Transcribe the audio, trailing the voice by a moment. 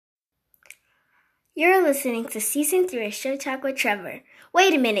You're listening to Season 3 of Straight Talk with Trevor.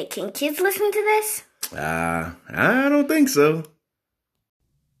 Wait a minute, can kids listen to this? I don't think so.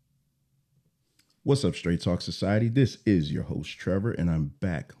 What's up, Straight Talk Society? This is your host, Trevor, and I'm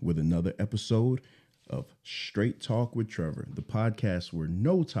back with another episode of Straight Talk with Trevor, the podcast where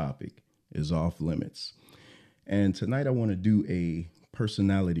no topic is off limits. And tonight I want to do a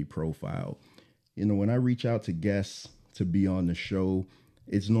personality profile. You know, when I reach out to guests to be on the show,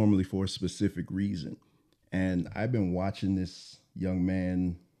 it's normally for a specific reason. And I've been watching this young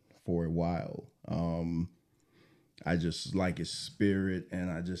man for a while. I just like his spirit,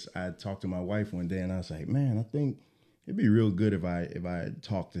 and I talked to my wife one day, and I was like, man, I think it'd be real good if I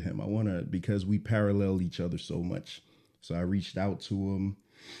talk to him. Because we parallel each other so much. So I reached out to him,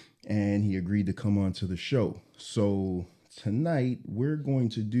 and he agreed to come on to the show. So tonight we're going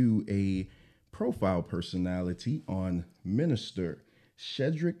to do a profile personality on Minister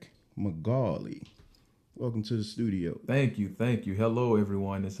Shedrick McGauley. Welcome to the studio. Thank you. Hello,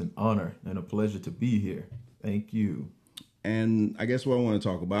 everyone. It's an honor and a pleasure to be here. Thank you. And I guess what I want to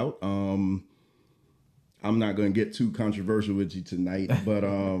talk about, I'm not going to get too controversial with you tonight, but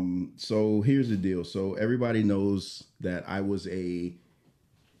so here's the deal. So everybody knows that I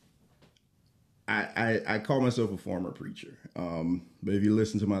call myself a former preacher. But if you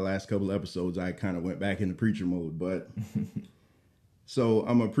listen to my last couple episodes, I kind of went back into preacher mode, but so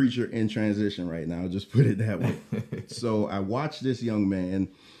I'm a preacher in transition right now, just put it that way. So I watched this young man,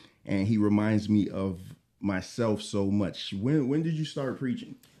 and he reminds me of myself so much. When did you start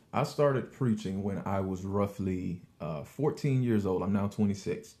preaching? I started preaching when I was roughly 14 years old. I'm now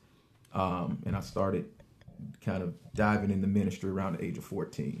 26. And I started kind of diving into ministry around the age of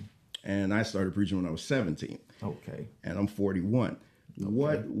 14. And I started preaching when I was 17. Okay. And I'm 41.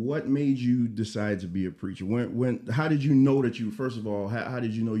 Okay. What made you decide to be a preacher? How did you know that you, first of all, how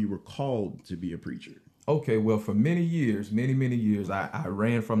did you know you were called to be a preacher? Okay, well, for many years, I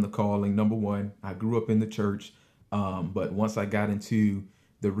ran from the calling. Number one, I grew up in the church. But once I got into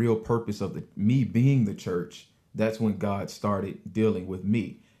the real purpose of me being the church, that's when God started dealing with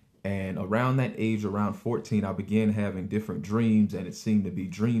me. And around that age, around 14, I began having different dreams, and it seemed to be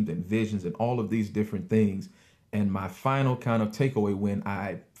dreams and visions and all of these different things. And my final kind of takeaway when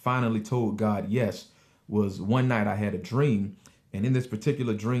I finally told God yes was one night I had a dream. And in this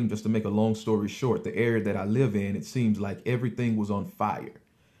particular dream, just to make a long story short, the area that I live in, it seems like everything was on fire.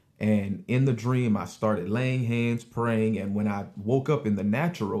 And in the dream, I started laying hands, praying. And when I woke up in the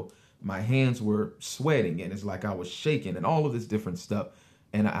natural, my hands were sweating, and it's like I was shaking and all of this different stuff.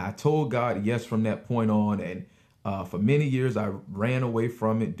 And I told God yes from that point on. And for many years, I ran away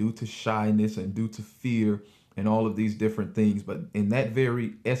from it due to shyness and due to fear and all of these different things. But in that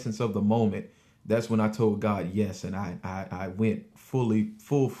very essence of the moment, that's when I told God yes. And I went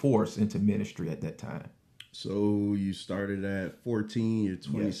full force into ministry at that time. So you started at 14, you're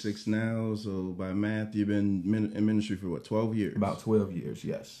 26 Yes. now. So by math, you've been in ministry for what, 12 years? About 12 years,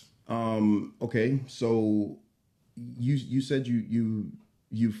 yes. Okay. So you said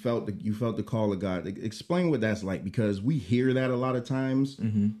you felt the call of God. Explain what that's like, because we hear that a lot of times,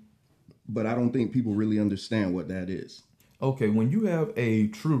 but I don't think people really understand what that is. Okay, when you have a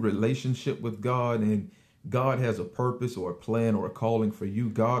true relationship with God and God has a purpose or a plan or a calling for you,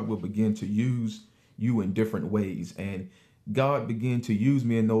 God will begin to use you in different ways. And God began to use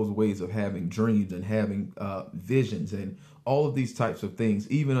me in those ways of having dreams and having visions and all of these types of things.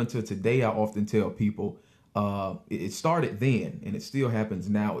 Even until today, I often tell people it started then and it still happens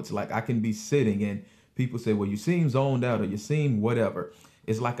now. It's like I can be sitting and people say, well, you seem zoned out or you seem whatever.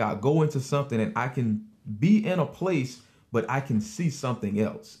 It's like I go into something and I can be in a place, but I can see something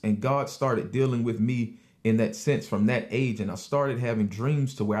else. And God started dealing with me in that sense from that age. And I started having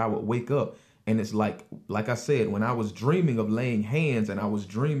dreams to where I would wake up. And it's like I said, when I was dreaming of laying hands and I was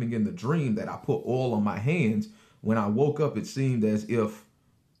dreaming in the dream that I put oil on my hands, when I woke up, it seemed as if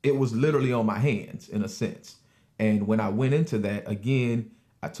it was literally on my hands in a sense. And when I went into that again,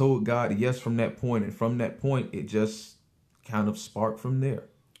 I told God yes from that point. And from that point, it just kind of sparked from there.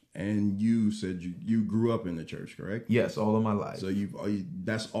 And you said you grew up in the church, correct? Yes, all of my life. So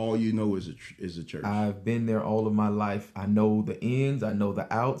that's all you know is a church. I've been there all of my life. I know the ins, I know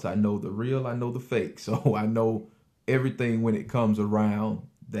the outs, I know the real, I know the fake. So I know everything when it comes around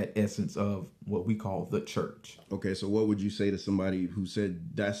that essence of what we call the church. Okay, so what would you say to somebody who said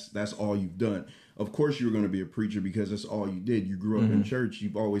that's all you've done? Of course you were going to be a preacher because that's all you did. You grew up in church.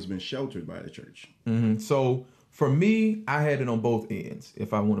 You've always been sheltered by the church. So for me, I had it on both ends,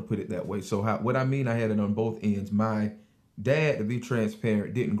 if I want to put it that way. So what I mean, I had it on both ends. My dad, to be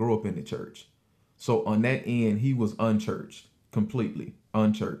transparent, didn't grow up in the church. So on that end, he was unchurched, completely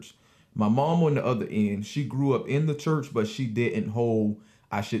unchurched. My mom on the other end, she grew up in the church, but she didn't hold,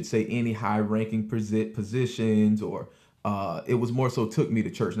 I should say, any high-ranking positions, or it was more so took me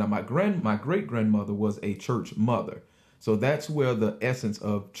to church. Now, my great-grandmother was a church mother. So that's where the essence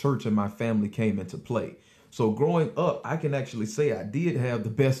of church in my family came into play. So growing up, I can actually say I did have the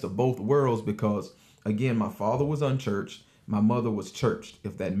best of both worlds because, again, my father was unchurched. My mother was churched,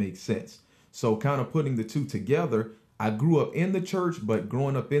 if that makes sense. So kind of putting the two together, I grew up in the church, but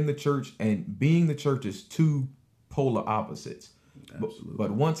growing up in the church and being the church is two polar opposites.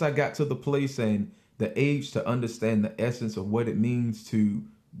 But once I got to the place and the age to understand the essence of what it means to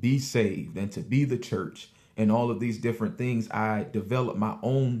be saved and to be the church and all of these different things, I developed my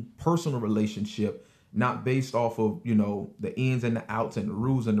own personal relationship, not based off of, the ins and the outs and the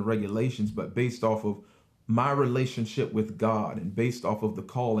rules and the regulations, but based off of my relationship with God and based off of the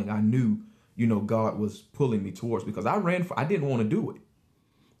calling I knew, God was pulling me towards, because I didn't want to do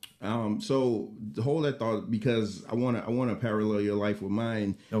it. So hold that thought, because I want to parallel your life with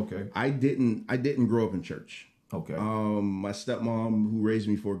mine. Okay. I didn't grow up in church. Okay. My stepmom, who raised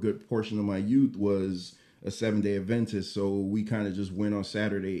me for a good portion of my youth, was a 7-day Adventist. So we kind of just went on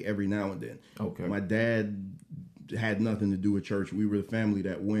Saturday every now and then. Okay. My dad had nothing to do with church. We were the family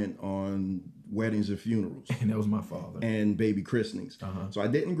that went on weddings and funerals. And that was my father. And baby christenings. So I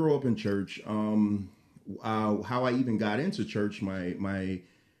didn't grow up in church. How I even got into church, my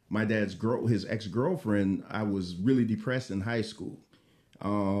dad's his ex-girlfriend, I was really depressed in high school.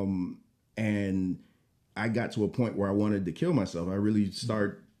 And I got to a point where I wanted to kill myself. I really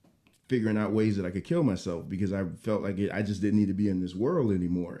started figuring out ways that I could kill myself because I felt like I just didn't need to be in this world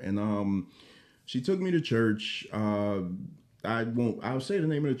anymore. And she took me to church. I'll say the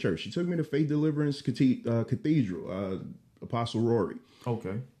name of the church. She took me to Faith Deliverance Cathedral, Apostle Rory.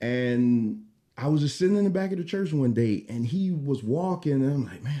 Okay. And I was just sitting in the back of the church one day, and he was walking, and I'm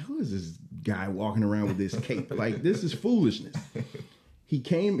like, man, who is this guy walking around with this cape? Like, this is foolishness.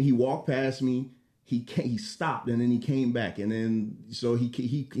 He walked past me. He stopped, and then he came back, and then so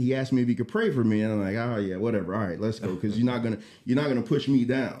he asked me if he could pray for me, and I'm like, oh yeah, whatever, all right, let's go, because you're not gonna push me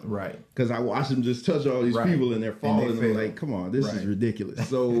down, right? Because I watched him just touch all these people, and they're falling, and I'm like, come on, this is ridiculous.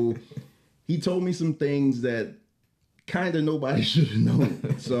 So he told me some things that kind of nobody should have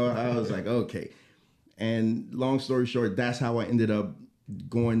known. So I was like, okay. And long story short, that's how I ended up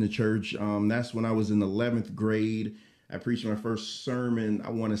going to church. That's when I was in 11th grade. I preached my first sermon, I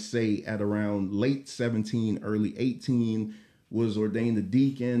want to say at around late 17, early 18, was ordained a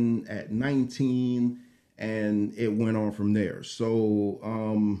deacon at 19, and it went on from there. So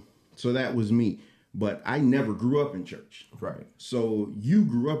that was me. But I never grew up in church. Right. So you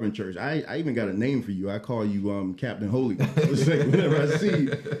grew up in church. I even got a name for you. I call you Captain Holy Ghost. It's like whenever I see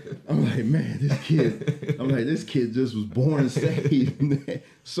you, I'm like, man, this kid just was born saved.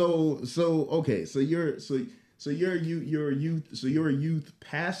 So okay. So you're a youth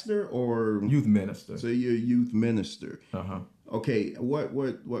pastor or youth minister. So you're a youth minister. Okay. What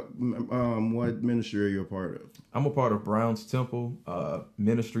ministry are you a part of? I'm a part of Brown's Temple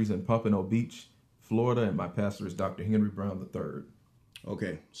Ministries in Pompano Beach, Florida, and my pastor is Dr. Henry Brown III.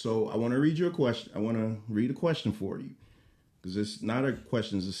 Okay, so I want to read you a question. I want to read a question for you, because it's not a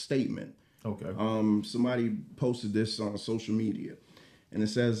question; it's a statement. Okay. Somebody posted this on social media, and it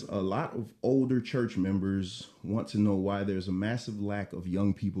says a lot of older church members want to know why there's a massive lack of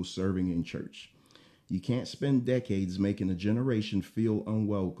young people serving in church. You can't spend decades making a generation feel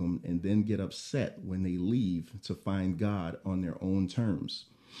unwelcome and then get upset when they leave to find God on their own terms.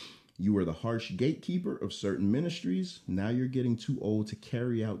 You were the harsh gatekeeper of certain ministries. Now you're getting too old to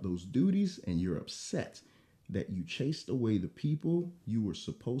carry out those duties, and you're upset that you chased away the people you were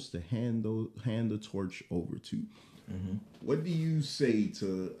supposed to hand the torch over to. Mm-hmm. What do you say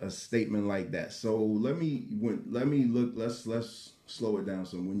to a statement like that? So let's slow it down.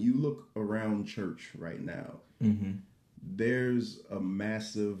 So when you look around church right now, there's a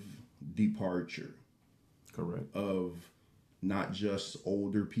massive departure. Correct. Of not just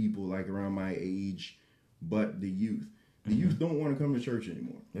older people like around my age, but the youth. The youth don't want to come to church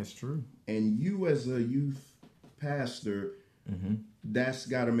anymore. That's true. And you as a youth pastor, that's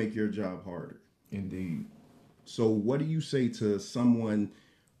got to make your job harder. Indeed. So what do you say to someone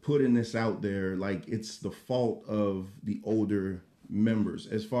putting this out there like it's the fault of the older members?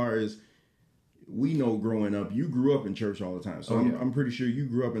 As far as we know, growing up, you grew up in church all the time. So I'm pretty sure you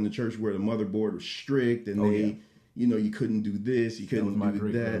grew up in the church where the motherboard was strict and you couldn't do this, you couldn't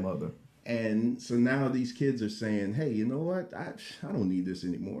do that. Mother. And so now these kids are saying, hey, you know what? I don't need this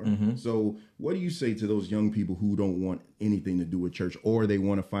anymore. So what do you say to those young people who don't want anything to do with church, or they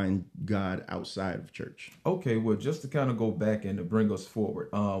want to find God outside of church? Okay, well, just to kind of go back and to bring us forward,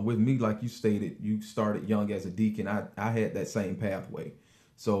 with me, like you stated, you started young as a deacon. I had that same pathway.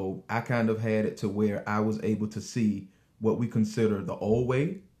 So I kind of had it to where I was able to see what we consider the old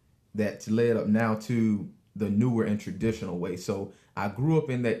way that's led up now to the newer and traditional way. So I grew up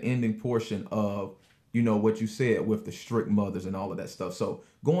in that ending portion of, you know, what you said with the strict mothers and all of that stuff. So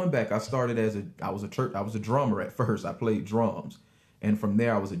going back, I started I was a drummer at first. I played drums. And from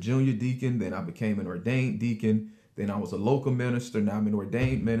there, I was a junior deacon. Then I became an ordained deacon. Then I was a local minister. Now I'm an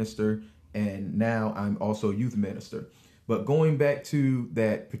ordained minister. And now I'm also a youth minister. But going back to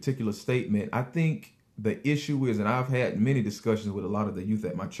that particular statement, I think the issue is, and I've had many discussions with a lot of the youth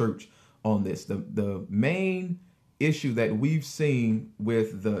at my church on this, the main issue that we've seen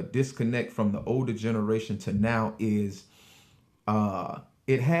with the disconnect from the older generation to now is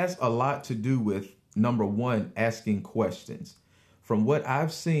it has a lot to do with, number one, asking questions. From what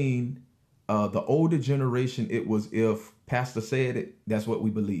I've seen, the older generation, it was if pastor said it, that's what we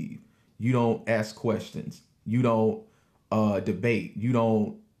believe. You don't ask questions. You don't debate. You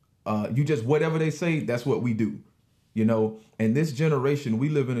don't, you just, whatever they say, that's what we do. You know, and this generation, we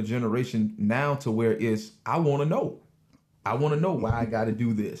live in a generation now to where it's, I want to know. I want to know why I got to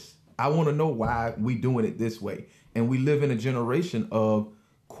do this. I want to know why we doing it this way. And we live in a generation of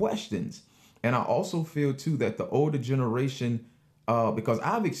questions. And I also feel too that the older generation, because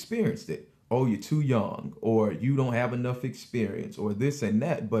I've experienced it. Oh, you're too young, or you don't have enough experience, or this and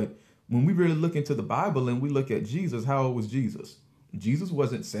that. But when we really look into the Bible and we look at Jesus, how old was Jesus? Jesus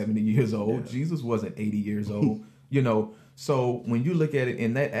wasn't 70 years old. Yeah. Jesus wasn't 80 years old. You know, so when you look at it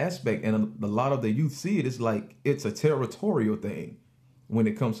in that aspect, and a lot of the youth see it, it's like it's a territorial thing when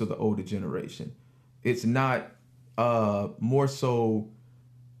it comes to the older generation. It's not more so,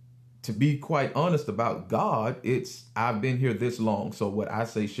 to be quite honest about God, it's I've been here this long, so what I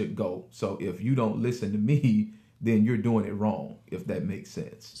say should go. So if you don't listen to me, then you're doing it wrong, if that makes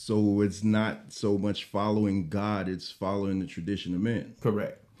sense. So it's not so much following God, it's following the tradition of men.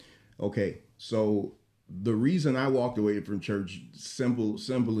 Correct. Okay, so the reason I walked away from church, simple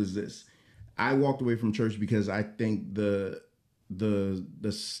as this. I walked away from church because I think the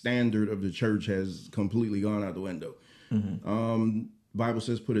standard of the church has completely gone out the window. Bible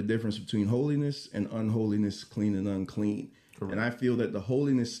says put a difference between holiness and unholiness, clean and unclean. Correct. And I feel that the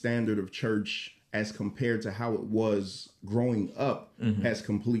holiness standard of church as compared to how it was growing up has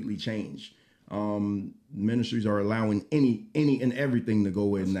completely changed. Ministries are allowing any and everything to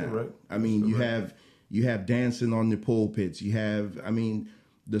go in. That's now. Correct. I mean, you have dancing on the pulpits. You have, I mean,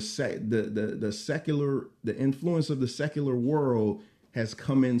 the influence of the secular world has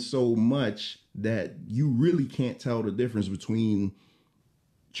come in so much that you really can't tell the difference between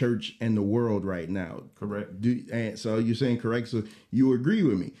church and the world right now. Correct. And so you're saying correct. So you agree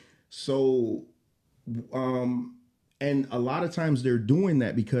with me. So, and a lot of times they're doing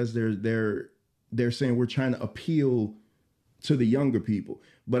that because they're saying we're trying to appeal to the younger people.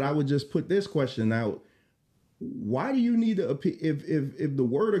 But I would just put this question out. Why do you need to appeal if the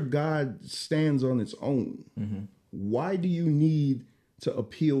word of God stands on its own? Why do you need to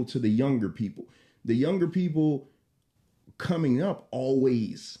appeal to the younger people? The younger people coming up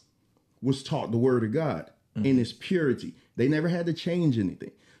always was taught the word of God in its purity. They never had to change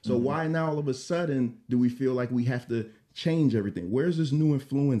anything. So why now all of a sudden do we feel like we have to change everything? Where's this new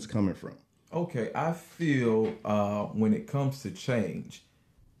influence coming from? Okay, I feel when it comes to change,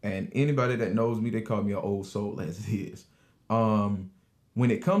 and anybody that knows me, they call me an old soul as it is. When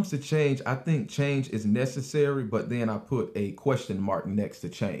it comes to change, I think change is necessary, but then I put a question mark next to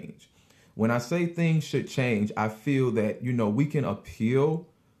change. When I say things should change, I feel that, you know, we can appeal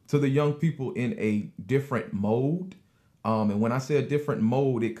to the young people in a different mode. And when I say a different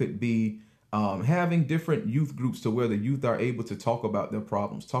mode, it could be having different youth groups to where the youth are able to talk about their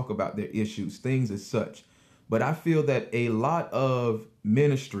problems, talk about their issues, things as such. But I feel that a lot of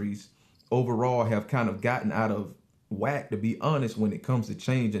ministries overall have kind of gotten out of whack, to be honest, when it comes to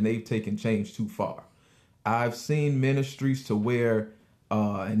change, and they've taken change too far. I've seen ministries to where,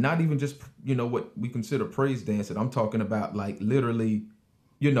 and not even just, you know, what we consider praise dancing. I'm talking about like literally,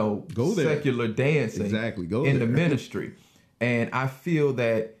 you know, secular dancing in the ministry. And I feel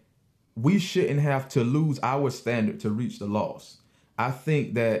that we shouldn't have to lose our standard to reach the lost. I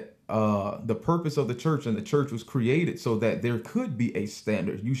think that the purpose of the church, and the church was created so that there could be a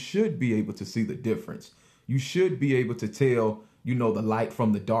standard. You should be able to see the difference. You should be able to tell, you know, the light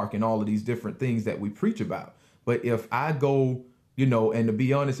from the dark and all of these different things that we preach about. But if I go And to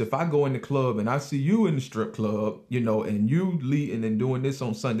be honest, if I go in the club and I see you in the strip club, and you leading and doing this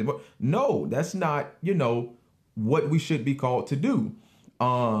on Sunday, no, that's not, what we should be called to do.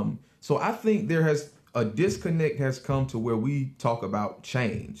 So I think a disconnect has come to where we talk about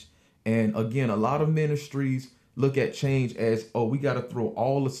change. And again, a lot of ministries look at change as, oh, we got to throw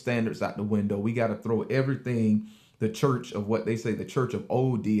all the standards out the window. We got to throw everything the church of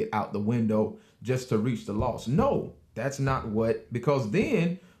old did out the window just to reach the lost. No, that's not because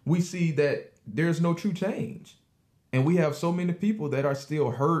then we see that there's no true change. And we have so many people that are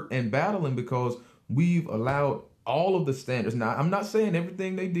still hurt and battling because we've allowed all of the standards. Now, I'm not saying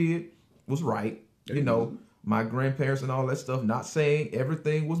everything they did was right. My grandparents and all that stuff, not saying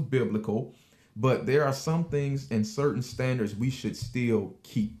everything was biblical, but there are some things and certain standards we should still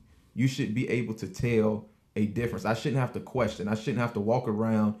keep. You should be able to tell a difference. I shouldn't have to question. I shouldn't have to walk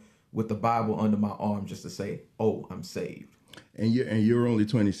around with the Bible under my arm just to say, "Oh, I'm saved." And you're only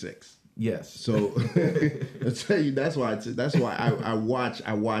 26. Yes. So I tell you, that's why I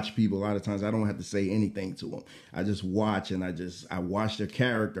watch people a lot of times. I don't have to say anything to them. I just watch, and I watch their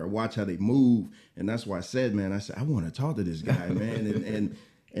character. I watch how they move, and that's why I said, I want to talk to this guy, man,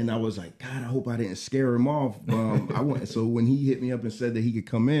 and I was like, God, I hope I didn't scare him off. So when he hit me up and said that he could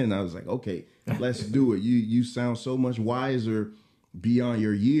come in, I was like, okay, let's do it. You sound so much wiser beyond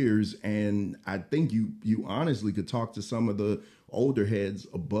your years, and I think you honestly could talk to some of the older heads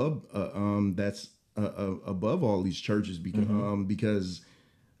above above all these churches because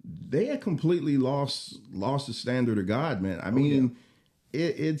they had completely lost the standard of God, man. I mean,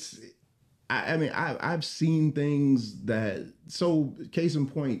 I've seen things that, so case in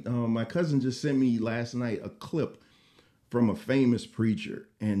point, my cousin just sent me last night a clip from a famous preacher,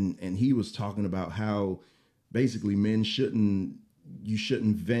 and he was talking about how basically men shouldn't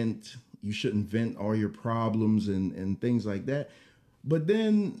vent all your problems and things like that. But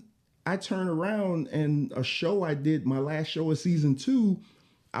then I turn around, and a show I did, my last show of season 2,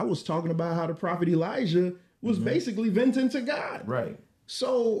 I was talking about how the prophet Elijah was basically venting to God. Right.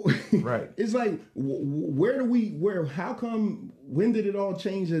 So right. It's like, how come, when did it all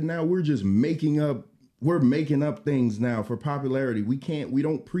change? And now we're just making up things now for popularity. We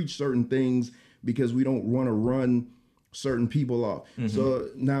don't preach certain things because we don't want to run certain people off. So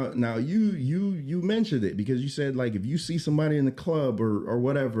now you mentioned it because you said, like, if you see somebody in the club or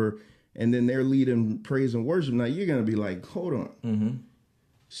whatever, and then they're leading praise and worship, now you're going to be like, hold on.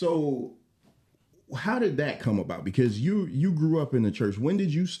 So how did that come about? Because you grew up in the church. When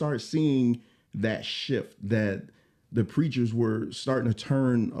did you start seeing that shift, that the preachers were starting to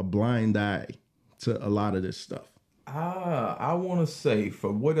turn a blind eye to a lot of this stuff? I want to say, for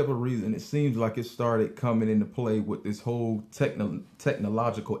whatever reason, it seems like it started coming into play with this whole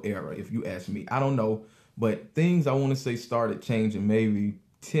technological era, if you ask me. I don't know, but things I want to say started changing maybe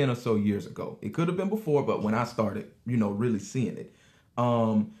 10 or so years ago. It could have been before, but when I started, really seeing it.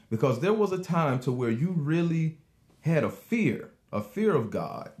 Because there was a time to where you really had a fear of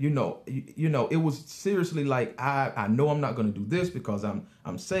God. It was seriously like, I know I'm not going to do this because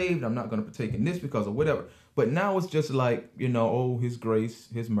I'm saved. I'm not going to partake in this because of whatever. But now it's just like, oh, his grace,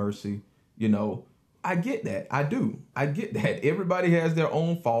 his mercy, I get that. I do. I get that. Everybody has their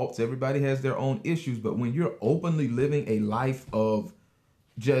own faults. Everybody has their own issues. But when you're openly living a life of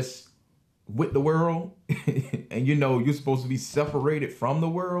just with the world and, you're supposed to be separated from the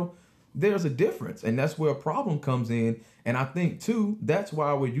world, there's a difference. And that's where a problem comes in. And I think, too, that's why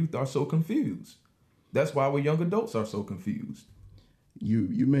our youth are so confused. That's why our young adults are so confused.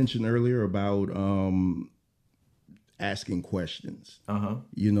 You mentioned earlier about asking questions.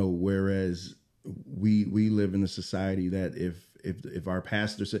 Whereas we live in a society that if our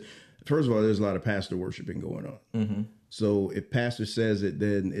pastor said, first of all, there's a lot of pastor worshiping going on. So if pastor says it,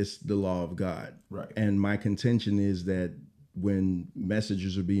 then it's the law of God. Right. And my contention is that when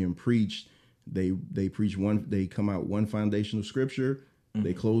messages are being preached, they preach they come out one foundational scripture,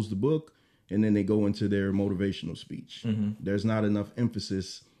 they close the book, and then they go into their motivational speech. There's not enough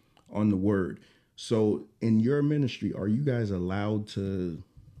emphasis on the word. So in your ministry, are you guys allowed to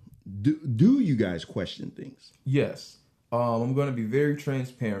do you guys question things? Yes. I'm going to be very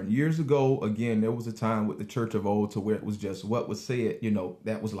transparent. Years ago, again, there was a time with the church of old to where it was just what was said,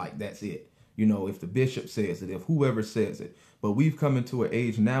 that was like, that's it. If the bishop says it, if whoever says it. But we've come into an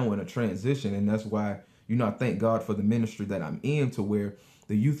age now in a transition, and that's why, I thank God for the ministry that I'm in, to where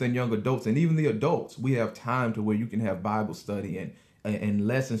the youth and young adults, and even the adults, we have time to where you can have Bible study and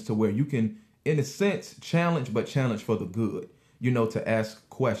lessons to where you can, in a sense, challenge for the good, to ask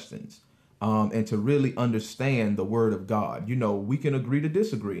questions and to really understand the word of God. We can agree to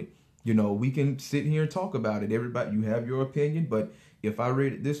disagree. You know, we can sit here and talk about it. Everybody, you have your opinion, but if I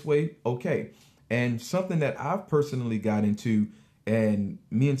read it this way, okay. And something that I've personally got into, and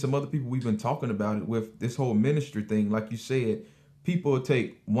me and some other people, we've been talking about it with this whole ministry thing. Like you said, people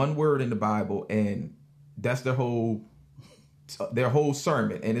take one word in the Bible and that's their whole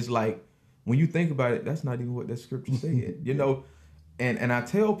sermon. And it's like, when you think about it, that's not even what that scripture said, you know? And I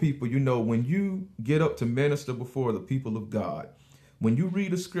tell people, you know, when you get up to minister before the people of God, when you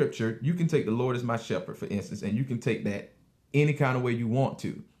read a scripture, you can take the Lord as my shepherd, for instance, and you can take that any kind of way you want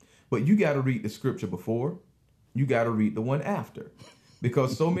to. But you got to read the scripture before, you got to read the one after.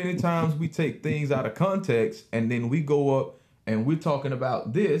 Because so many times we take things out of context and then we go up and we're talking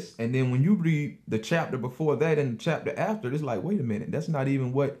about this. And then when you read the chapter before that and the chapter after, it's like, wait a minute, that's not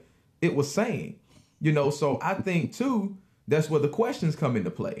even what it was saying. You know, so I think, too, that's where the questions come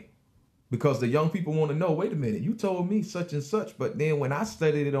into play. Because the young people want to know, wait a minute, you told me such and such, but then when I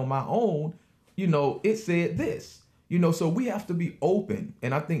studied it on my own, you know, it said this. You know, so we have to be open.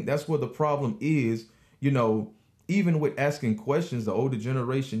 And I think that's where the problem is, you know, even with asking questions, the older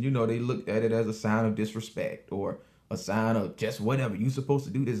generation, you know, they look at it as a sign of disrespect or a sign of just whatever. You supposed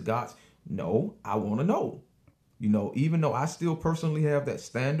to do this, God's. No, I want to know. You know, even though I still personally have that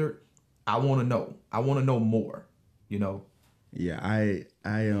standard, I want to know. I want to know more, you know. Yeah, I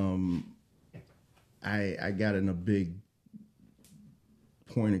got in a big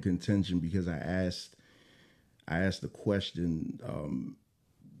point of contention because I asked a question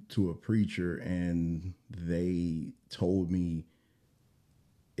to a preacher, and they told me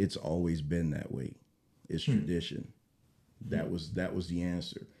it's always been that way. It's tradition. That was the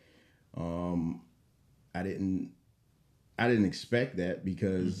answer. I didn't expect that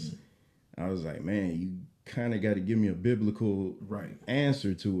because I was like, man, you kind of got to give me a biblical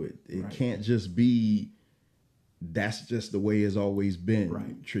answer to it. It can't just be that's just the way it's always been.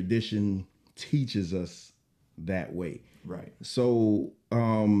 Right. Tradition teaches us that way. Right. So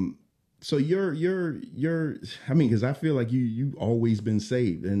so you're I mean, because I feel like you always been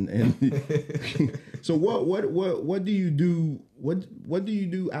saved, and so what do you do? What do you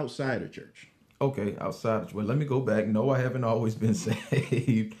do outside of church? Okay, outside of, well, let me go back. No, I haven't always been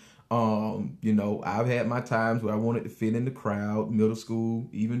saved. You know, I've had my times where I wanted to fit in the crowd, middle school,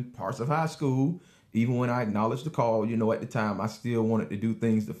 even parts of high school. Even when I acknowledged the call, you know, at the time, I still wanted to do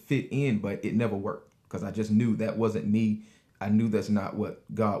things to fit in, but it never worked because I just knew that wasn't me. I knew that's not what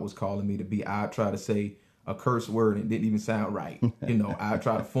God was calling me to be. I tried to say a curse word and it didn't even sound right. You know, I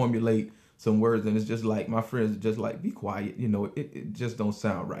try to formulate some words and it's just like, my friends are just like, be quiet. You know, it just don't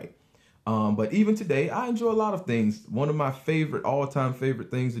sound right. But even today, I enjoy a lot of things. One of my all-time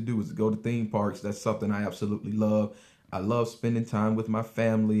favorite things to do is to go to theme parks. That's something I absolutely love. I love spending time with my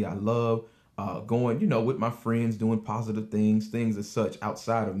family. I love going, you know, with my friends, doing positive things as such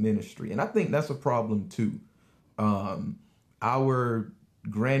outside of ministry. And I think that's a problem too. Our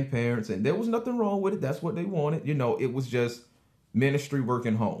grandparents, and there was nothing wrong with it. That's what they wanted. You know, it was just ministry,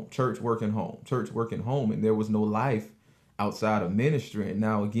 working home, church, working home, church, working home. And there was no life outside of ministry. And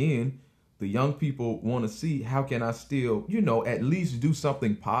now again, the young people want to see, how can I still, you know, at least do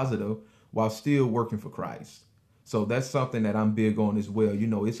something positive while still working for Christ. So that's something that I'm big on as well. You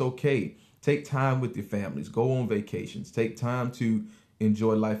know, it's okay. Take time with your families, go on vacations, take time to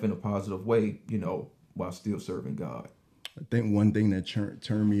enjoy life in a positive way, you know, while still serving God. I think one thing that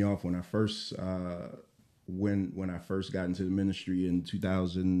turned me off when I first when I first got into the ministry in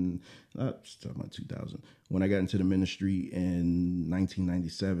 2000, talking about 2000, when I got into the ministry in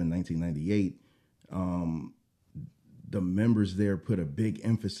 1997, 1998, the members there put a big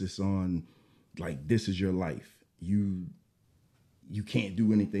emphasis on, like, this is your life. You can't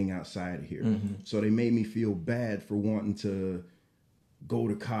do anything outside of here. Mm-hmm. So they made me feel bad for wanting to go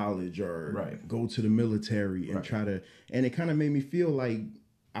to college or go to the military and try to, and it kind of made me feel like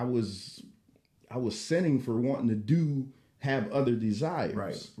I was sinning for wanting to have other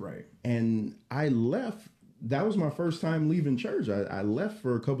desires. Right. And I left. That was my first time leaving church. I left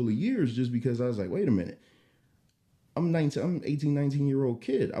for a couple of years just because I was like, wait a minute. I'm 18, 19-year-old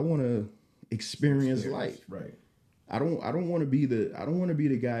kid. I want to experience life. Right. I don't want to be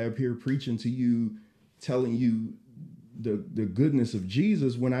the guy up here preaching to you, telling you the goodness of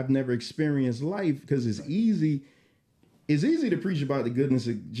Jesus when I've never experienced life, because it's easy to preach about the goodness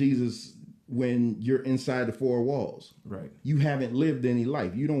of Jesus when you're inside the four walls. Right. You haven't lived any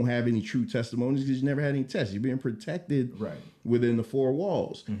life. You don't have any true testimonies because you never had any tests. You're being protected within the four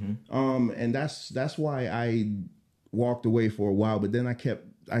walls. Mm-hmm. And that's why I walked away for a while, but then I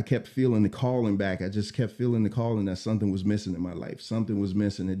kept feeling the calling back. I just kept feeling the calling that something was missing in my life. Something was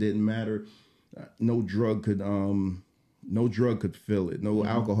missing. It didn't matter. No drug could No drug could fill it. No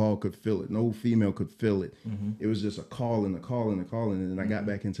alcohol could fill it. No female could fill it. It was just a calling. And then I got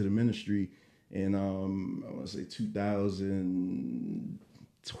back into the ministry in, I want to say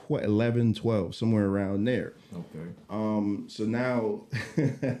 2011, 12, somewhere around there. Okay. So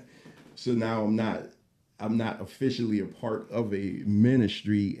now, I'm not officially a part of a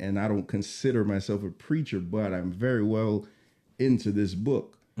ministry, and I don't consider myself a preacher, but I'm very well into this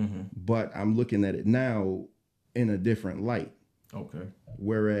book. But I'm looking at it now in a different light. Okay.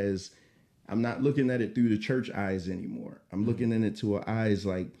 Whereas I'm not looking at it through the church eyes anymore. I'm looking at it to eyes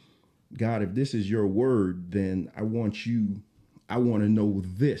like, God, if this is your word, then I want to know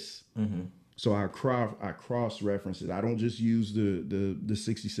this. So I cross reference it. I don't just use the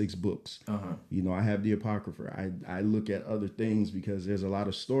 66 books. You know, I have the Apocrypha. I look at other things because there's a lot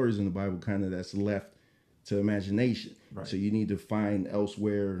of stories in the Bible kind of that's left to imagination. Right. So you need to find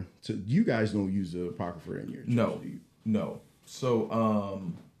elsewhere. You guys don't use the Apocrypha in your church, do you? No. So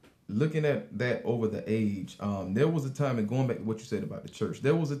looking at that over the age, there was a time, and going back to what you said about the church,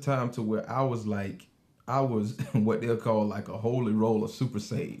 there was a time to where I was what they'll call like a holy roller super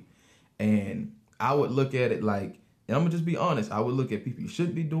saved. And I would look at it like, and I'm gonna just be honest, I would look at people, you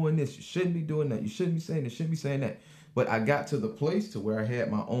shouldn't be doing this, you shouldn't be doing that, you shouldn't be saying this, shouldn't be saying that. But I got to the place to where I had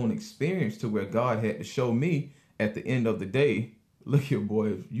my own experience to where God had to show me at the end of the day, look here, boy,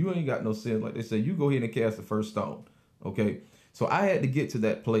 if you ain't got no sin, like they say, you go ahead and cast the first stone. Okay. So I had to get to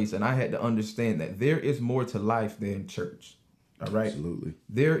that place, and I had to understand that there is more to life than church. All right. Absolutely.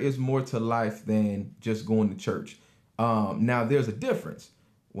 There is more to life than just going to church. Now there's a difference.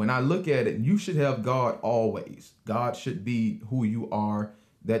 When I look at it, you should have God always. God should be who you are.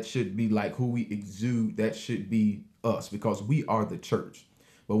 That should be like who we exude. That should be us, because we are the church.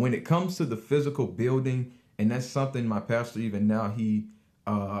 But when it comes to the physical building, and that's something my pastor even now, he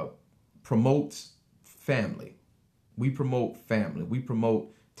promotes family. We promote family. We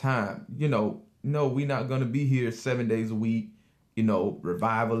promote time. You know, no, we're not going to be here 7 days a week, you know,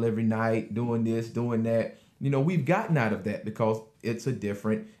 revival every night, doing this, doing that. You know, we've gotten out of that because it's a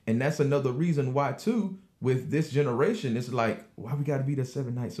different, and that's another reason why too, with this generation, it's like, why we got to be there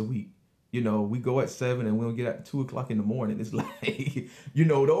 7 nights a week? You know, we go at 7 and we don't get out at 2 o'clock in the morning. It's like, you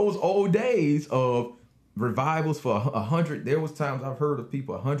know, those old days of revivals for 100. There was times I've heard of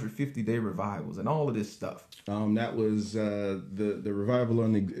people 150-day revivals and all of this stuff. That was the revival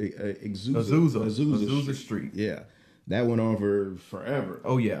on the Azusa Street. Yeah. That went on for forever.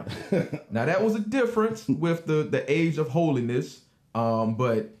 Oh, yeah. Now, that was a difference with the age of holiness.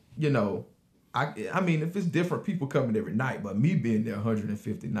 But, you know, I mean, if it's different, people coming every night, but me being there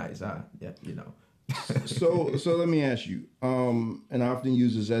 150 nights, you know. So let me ask you, and I often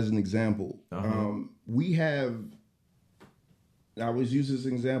use this as an example. I always use this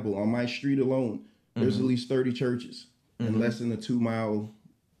example. On my street alone, there's at least 30 churches in less than a 2 mile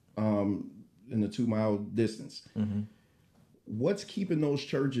distance. What's keeping those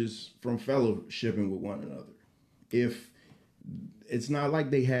churches from fellowshipping with one another? If it's not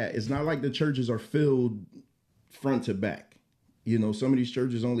like the churches are filled front to back. You know, some of these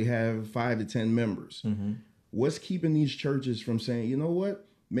churches only have 5 to 10 members. What's keeping these churches from saying, you know what,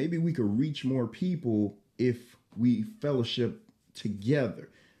 maybe we could reach more people if we fellowship together?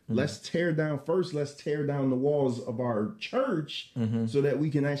 Let's tear down the walls of our church so that we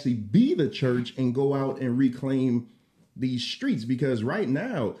can actually be the church and go out and reclaim these streets. Because right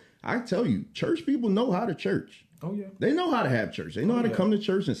now, I tell you, church people know how to church. Oh, yeah. They know how to have church. They know how to come to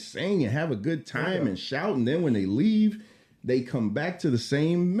church and sing and have a good time and shout. And then when they leave, they come back to the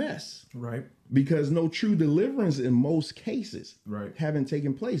same mess. Right. Because no true deliverance in most cases haven't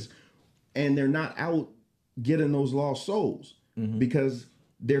taken place. And they're not out getting those lost souls because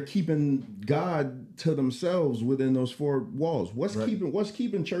they're keeping God to themselves within those 4 walls. What's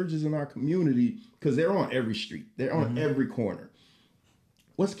keeping churches in our community? Because they're on every street. They're on every corner.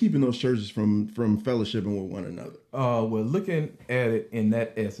 What's keeping those churches from fellowshipping with one another? Well, looking at it in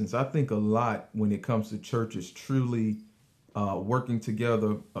that essence, I think a lot when it comes to churches truly working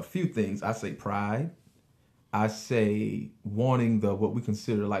together, a few things. I say pride. I say wanting what we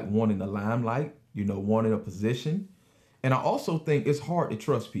consider like wanting the limelight, you know, wanting a position. And I also think it's hard to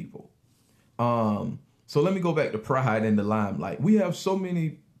trust people. So let me go back to pride and the limelight. We have so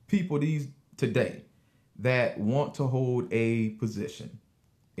many people today that want to hold a position.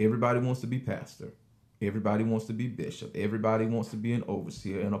 Everybody wants to be pastor. Everybody wants to be bishop. Everybody wants to be an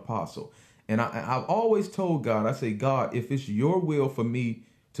overseer, an apostle. And I've always told God, I say, God, if it's your will for me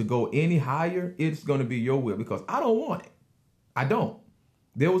to go any higher, it's going to be your will, because I don't want it. I don't.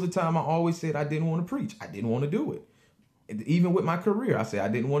 There was a time I always said I didn't want to preach. I didn't want to do it. Even with my career, I said I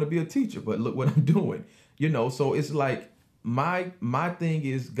didn't want to be a teacher, but look what I'm doing. You know, so it's like my thing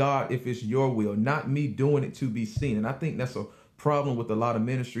is, God, if it's your will, not me doing it to be seen. And I think that's a problem with a lot of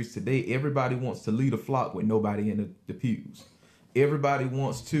ministries today. Everybody wants to lead a flock with nobody in the pews. Everybody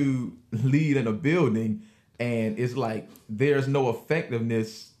wants to lead in a building, and it's like there's no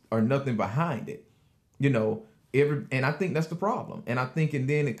effectiveness or nothing behind it. And I think that's the problem. And I think, and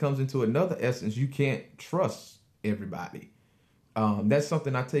then it comes into another essence, you can't trust everybody. That's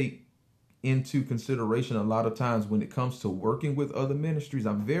something I take into consideration a lot of times when it comes to working with other ministries.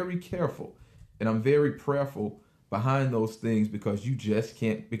 I'm very careful and I'm very prayerful behind those things, because you just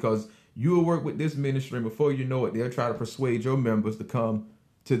can't, because you will work with this ministry and before you know it, they'll try to persuade your members to come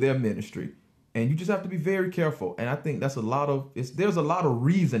to their ministry. And you just have to be very careful. And I think that's there's a lot of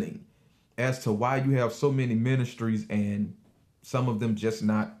reasoning as to why you have so many ministries and some of them just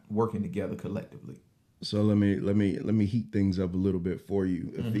not working together collectively. So let me heat things up a little bit for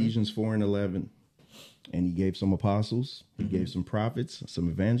you. Ephesians 4:11, and he gave some apostles, he gave some prophets, some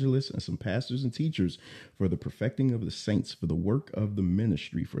evangelists, and some pastors and teachers for the perfecting of the saints, for the work of the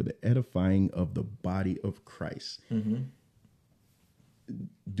ministry, for the edifying of the body of Christ.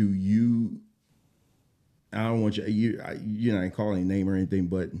 Do you? I don't want you're not calling a name or anything,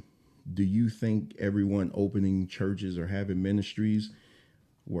 but do you think everyone opening churches or having ministries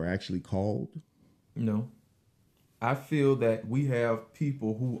were actually called? No. I feel that we have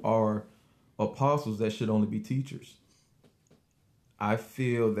people who are apostles that should only be teachers. I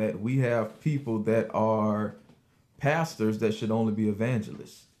feel that we have people that are pastors that should only be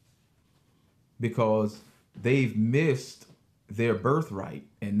evangelists, because they've missed their birthright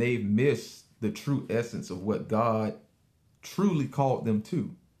and they've missed the true essence of what God truly called them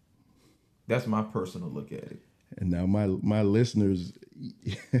to. That's my personal look at it. And now my listeners,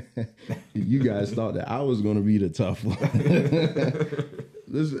 you guys thought that I was going to be the tough one.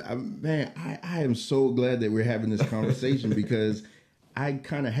 Listen, I am so glad that we're having this conversation, because I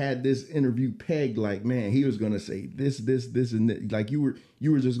kind of had this interview pegged like, man, he was going to say this, and that. Like you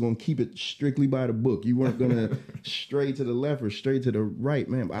were just going to keep it strictly by the book. You weren't going to stray to the left or straight to the right,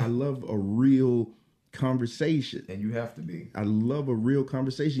 man. But I love a real conversation. And you have to be. I love a real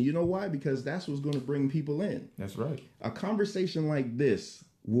conversation. You know why? Because that's what's going to bring people in. That's right. A conversation like this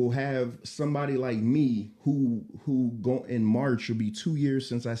will have somebody like me who go in March will be 2 years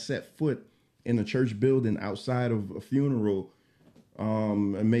since I set foot in a church building outside of a funeral,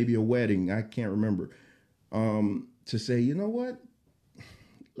 and maybe a wedding. I can't remember. To say, you know what?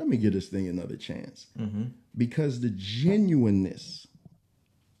 Let me give this thing another chance. Because the genuineness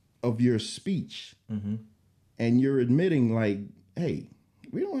of your speech, and you're admitting like, hey,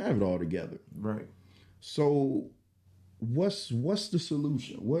 we don't have it all together. Right. So what's the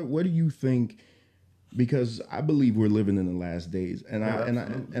solution? What do you think? Because I believe we're living in the last days, and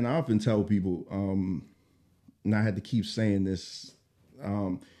I often tell people, and I had to keep saying this.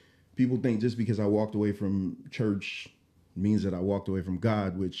 People think just because I walked away from church means that I walked away from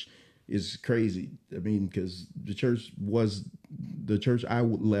God, which is crazy. I mean, because the church I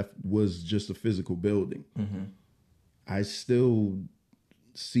left was just a physical building. I still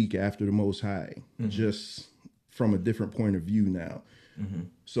seek after the Most High, just from a different point of view now.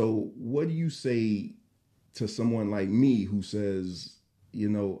 So what do you say to someone like me who says, you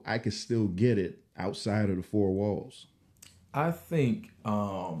know, I could still get it outside of the four walls? I think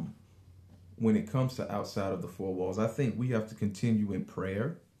when it comes to outside of the four walls, I think we have to continue in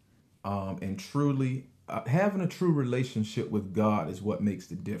prayer, and truly having a true relationship with God is what makes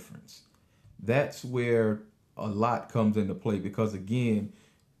the difference. That's where a lot comes into play, because again,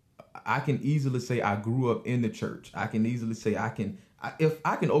 I can easily say I grew up in the church. I can easily say if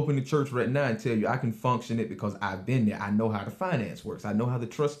I can open the church right now and tell you I can function it because I've been there. I know how the finance works. I know how the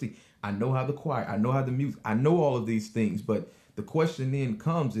trustee, I know how the choir, I know how the music, I know all of these things. But the question then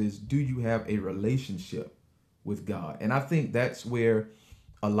comes is, do you have a relationship with God? And I think that's where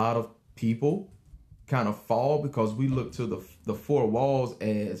a lot of people kind of fall, because we look to the four walls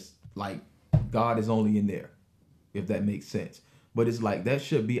as like God is only in there, if that makes sense. But it's like that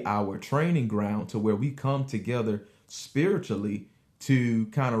should be our training ground to where we come together spiritually to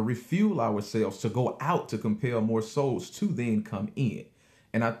kind of refuel ourselves, to go out to compel more souls to then come in.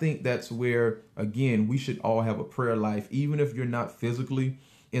 And I think that's where, again, we should all have a prayer life, even if you're not physically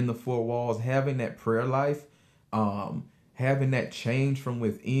in the four walls. Having that prayer life, having that change from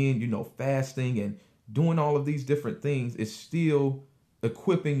within, you know, fasting and doing all of these different things is still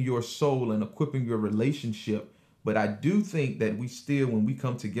equipping your soul and equipping your relationship. But I do think that we still, when we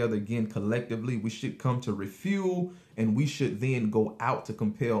come together again collectively, we should come to refuel, and we should then go out to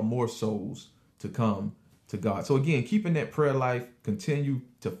compel more souls to come to God. So again, keeping that prayer life, continue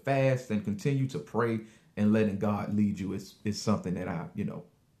to fast and continue to pray and letting God lead you is something that I,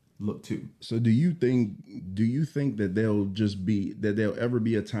 look to. So do you think that there'll ever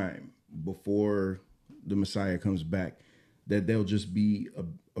be a time before the Messiah comes back that there'll just be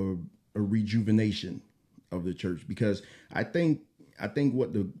a rejuvenation of the church? Because I think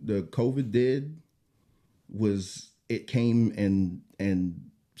what the COVID did was it came and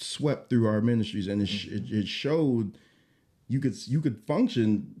swept through our ministries, and it showed you could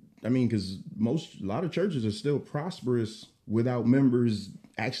function. I mean, because a lot of churches are still prosperous without members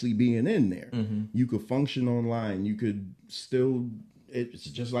actually being in there. You could function online. You could still, it's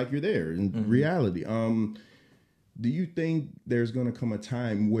just like you're there in reality. Do you think there's going to come a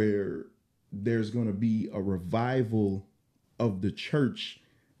time where there's going to be a revival of the church?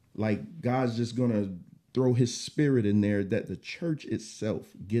 Like God's just going to throw his spirit in there, that the church itself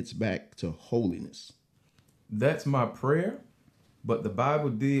gets back to holiness? That's my prayer. But the Bible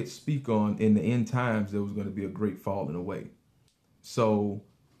did speak on in the end times there was going to be a great falling away. So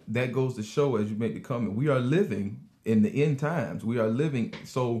that goes to show, as you make the comment, we are living in the end times. We are living.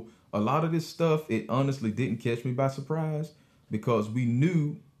 So a lot of this stuff, it honestly didn't catch me by surprise, because we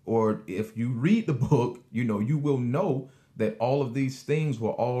knew, or if you read the book, you will know that all of these things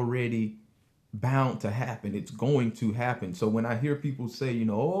were already bound to happen. It's going to happen. So when I hear people say,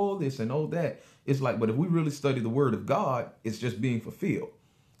 all this and all that, it's like, but if we really study the word of God, it's just being fulfilled.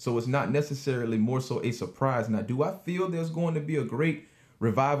 So it's not necessarily more so a surprise. Now, do I feel there's going to be a great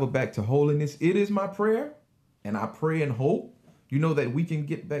revival back to holiness? It is my prayer, and I pray and hope, that we can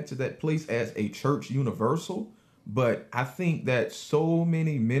get back to that place as a church universal. But I think that so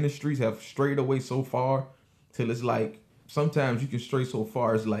many ministries have strayed away so far till it's like, sometimes you can stray so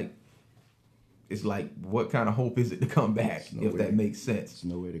far, it's like, what kind of hope is it to come back, if that makes sense? It's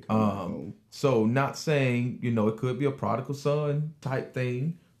no way to come back home. So not saying, it could be a prodigal son type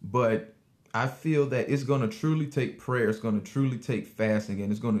thing, but I feel that it's going to truly take prayer. It's going to truly take fasting,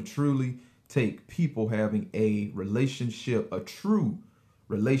 and it's going to truly take people having a true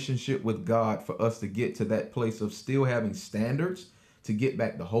relationship with God, for us to get to that place of still having standards, to get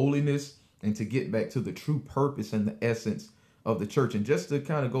back to holiness, and to get back to the true purpose and the essence of the church. And just to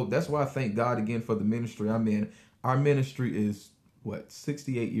kind of go, that's why I thank God again for the ministry I'm in. Our ministry is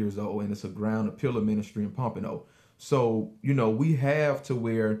 68 years old, and it's a pillar ministry in Pompano. So, we have to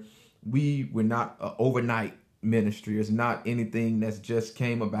where we're not an overnight ministry. It's not anything that's just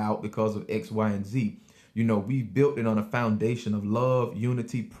came about because of X, Y, and Z. We built it on a foundation of love,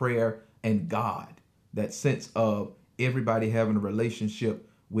 unity, prayer, and God. That sense of everybody having a relationship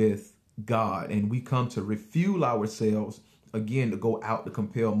with God. And we come to refuel ourselves, again, to go out to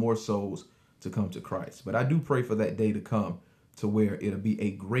compel more souls to come to Christ. But I do pray for that day to come, to where it'll be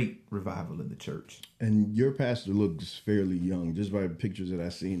a great revival in the church. And your pastor looks fairly young, just by the pictures that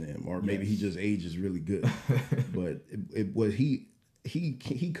I've seen of him, or maybe he just ages really good. But it was he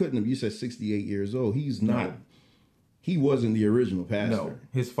couldn't have. You said 68 years old. He's not. No. He wasn't the original pastor. No,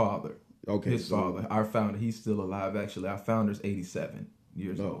 his father. Okay, his father, our founder. He's still alive. Actually, our founder's 87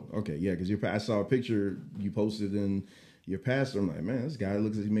 years old. Okay, yeah, because I saw a picture you posted in your pastor. I'm like, man, this guy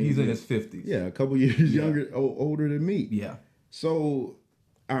looks like he's in his 50s. Yeah, a couple years younger, older than me. Yeah. So,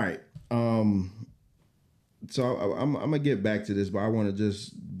 all right. So I'm gonna get back to this, but I want to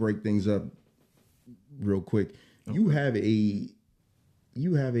just break things up real quick. Okay. You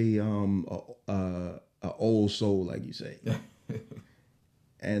have a old soul, like you say.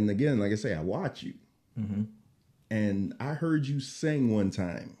 And again, like I say, I watch you. Mm-hmm. And I heard you sing one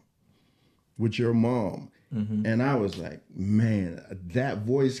time with your mom. Mm-hmm. And I was like, man, that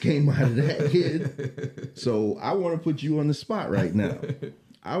voice came out of that kid. So I want to put you on the spot right now.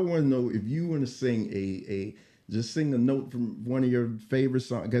 I want to know if you want to sing just sing a note from one of your favorite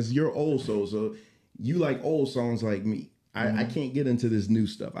songs, because you're old soul, so you like old songs like me. I can't get into this new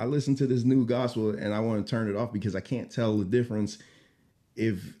stuff. I listen to this new gospel and I want to turn it off because I can't tell the difference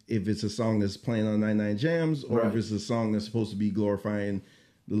if it's a song that's playing on 99 Jams or if it's a song that's supposed to be glorifying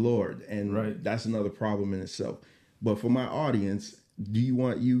the Lord. And that's another problem in itself. But for my audience, do you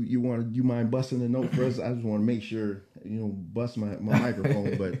mind busting a note for us? I just want to make sure, bust my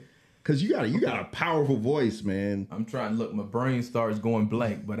microphone, but because you got a powerful voice, man. I'm trying to look, my brain starts going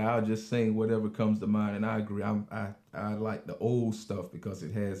blank, but I'll just sing whatever comes to mind. And I agree. I like the old stuff because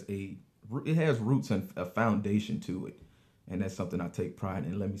it has roots and a foundation to it. And that's something I take pride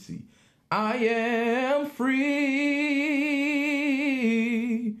in. Let me see. I am free.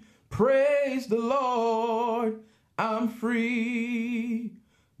 Praise the Lord. I'm free.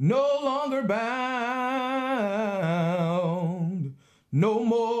 No longer bound. No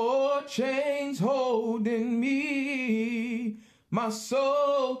more chains holding me. My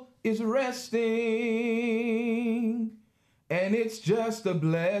soul is resting, and it's just a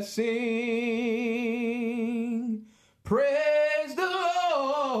blessing. Praise the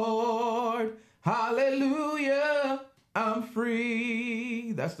Lord. Hallelujah. I'm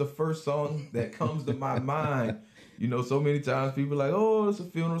free. That's the first song that comes to my mind. You know, so many times people are like, oh, it's a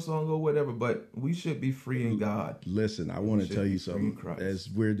funeral song or whatever, but we should be free in God. Listen, I want to tell you something. As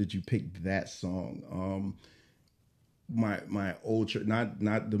where did you pick that song? My old church, not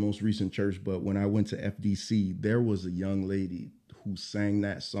the most recent church, but when I went to FDC, there was a young lady who sang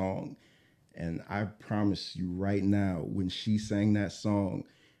that song. And I promise you right now, when she sang that song,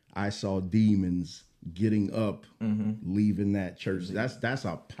 I saw demons getting up, leaving that church. That's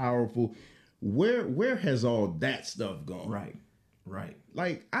a powerful. Where has all that stuff gone? Right.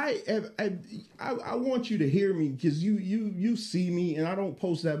 Like I want you to hear me, because you see me, and I don't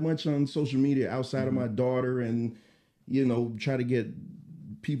post that much on social media outside of my daughter, and try to get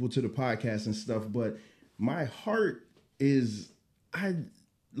people to the podcast and stuff. But my heart is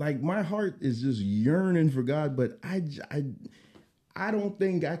my heart is just yearning for God, but I don't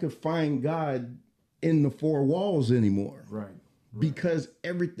think I could find God in the four walls anymore. Right. Because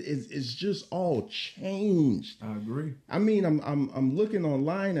everything is just all changed. I agree. I mean, I'm looking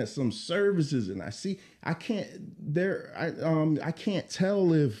online at some services, and I can't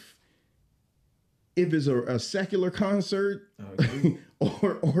tell if it's a secular concert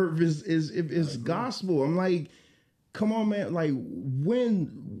or if it's gospel. I'm like, come on, man! Like,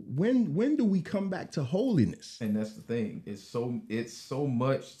 when do we come back to holiness? And that's the thing. It's so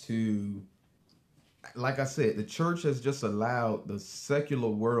much to. Like I said, the church has just allowed the secular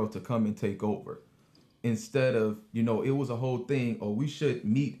world to come and take over. Instead of, it was a whole thing, or we should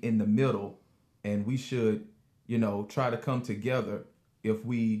meet in the middle, and we should, try to come together if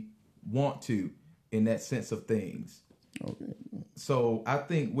we want to, in that sense of things. Okay. So I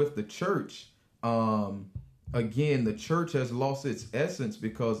think with the church, again, the church has lost its essence,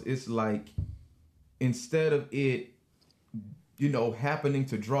 because it's like, instead of it happening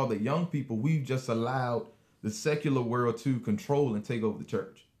to draw the young people, we've just allowed the secular world to control and take over the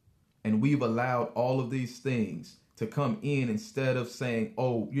church. And we've allowed all of these things to come in, instead of saying,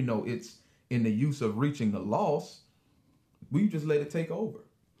 oh, it's in the use of reaching the lost. We've just let it take over.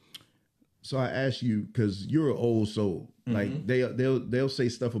 So I ask you, because you're an old soul, like they'll say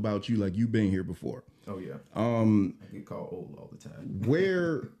stuff about you like you've been here before. Oh yeah. I get called old all the time.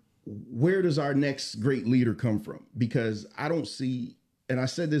 Where does our next great leader come from? Because I don't see, and I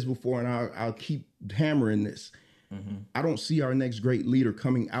said this before, and I'll keep hammering this. I don't see our next great leader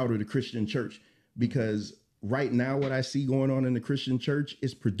coming out of the Christian church, because right now what I see going on in the Christian church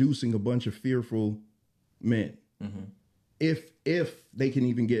is producing a bunch of fearful men. If they can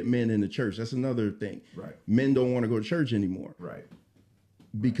even get men in the church, that's another thing. Right. Men don't want to go to church anymore. Right.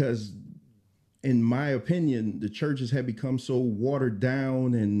 Because in my opinion, the churches have become so watered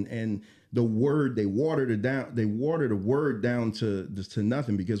down, and the word, they water the word down to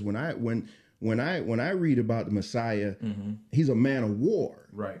nothing. Because when I read about the Messiah, he's a man of war.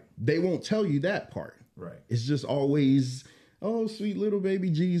 Right. They won't tell you that part. Right. It's just always, oh, sweet little baby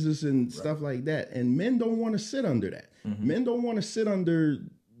Jesus and stuff like that. And men don't want to sit under that. Men don't want to sit under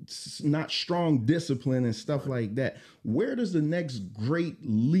not strong discipline and stuff like that. Where does the next great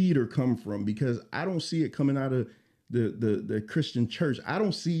leader come from? Because I don't see it coming out of the Christian church. I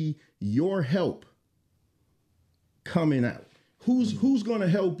don't see your help coming out. Who's going to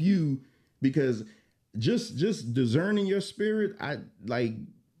help you? Because just discerning your spirit,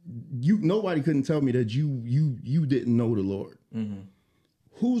 nobody couldn't tell me that you didn't know the Lord.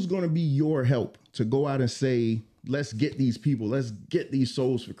 Who's going to be your help to go out and say, let's get these people, let's get these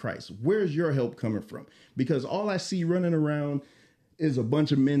souls for Christ? Where's your help coming from? Because all I see running around is a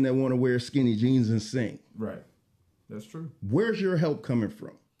bunch of men that want to wear skinny jeans and sing. Right. That's true. Where's your help coming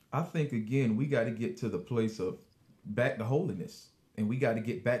from? I think, again, we got to get to the place of back to holiness, and we got to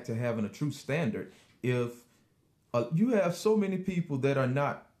get back to having a true standard. If you have so many people that are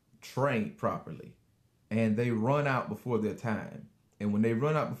not trained properly, and they run out before their time, and when they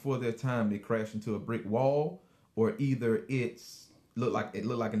run out before their time, they crash into a brick wall, or either it looked like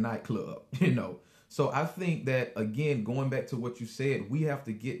a nightclub, So I think that, again, going back to what you said, we have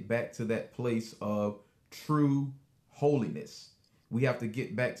to get back to that place of true holiness. We have to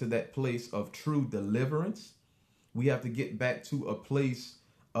get back to that place of true deliverance. We have to get back to a place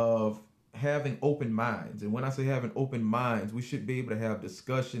of having open minds. And when I say having open minds, we should be able to have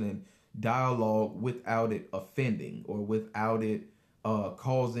discussion and dialogue without it offending, or without it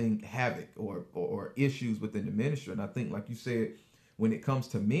causing havoc or issues within the ministry. And I think, like you said, when it comes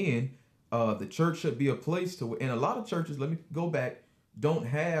to men, the church should be a place to, and a lot of churches, let me go back, don't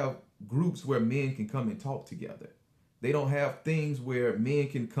have groups where men can come and talk together. They don't have things where men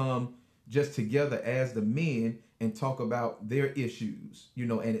can come just together as the men and talk about their issues,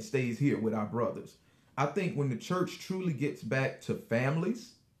 and it stays here with our brothers. I think when the church truly gets back to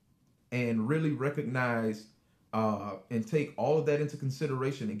families and really recognize and take all of that into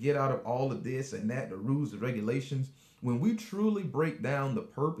consideration and get out of all of this and that, the rules, the regulations, when we truly break down the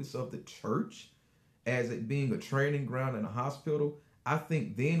purpose of the church as it being a training ground and a hospital, I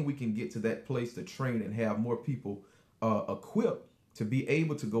think then we can get to that place to train and have more people equipped to be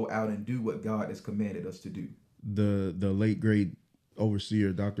able to go out and do what God has commanded us to do. The late great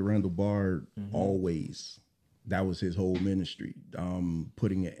overseer Dr. Randall Bard, always, that was his whole ministry,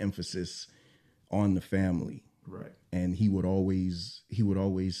 putting an emphasis on the family. Right. And he would always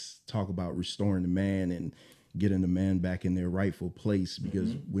talk about restoring the man and getting the man back in their rightful place,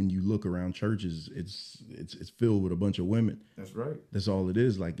 because when you look around churches, it's filled with a bunch of women. That's right. That's all it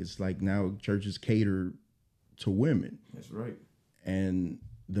is. Like, it's like now churches cater to women. That's right. And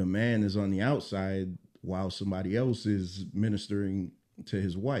the man is on the outside while somebody else is ministering to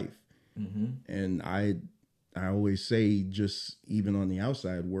his wife. And I always say, just even on the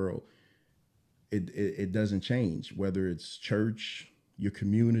outside world, it doesn't change, whether it's church, your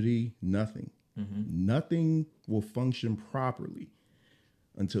community, nothing. Nothing will function properly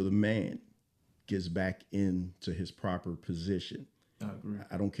until the man gets back into his proper position. I agree.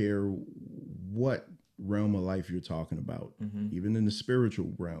 I don't care what realm of life you're talking about, even in the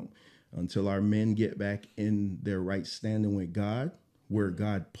spiritual realm, until our men get back in their right standing with God, where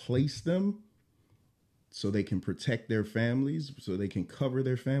God placed them, so they can protect their families, so they can cover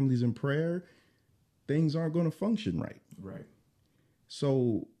their families in prayer, things aren't going to function right. Right.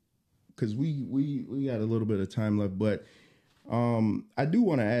 So, because we got a little bit of time left, but I do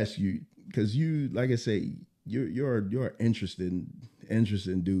want to ask you, because you, like I say, you're an interesting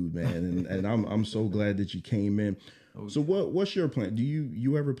dude, man, and I'm so glad that you came in. So what's your plan? Do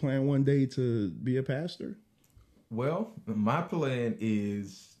you ever plan one day to be a pastor? Well, my plan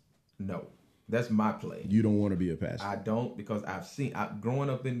is no. That's my plan. You don't want to be a pastor? I don't, because growing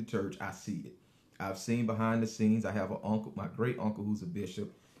up in the church, I see it. I've seen behind the scenes. I have an uncle, my great uncle, who's a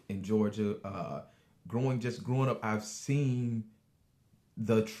bishop in Georgia. Growing up, I've seen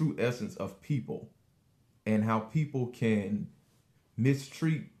the true essence of people and how people can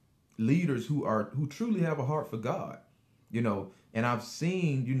mistreat leaders who truly have a heart for God, and I've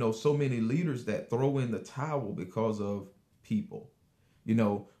seen, so many leaders that throw in the towel because of people,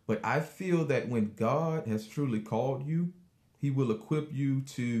 but I feel that when God has truly called you, he will equip you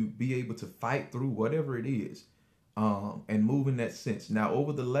to be able to fight through whatever it is, and move in that sense. Now,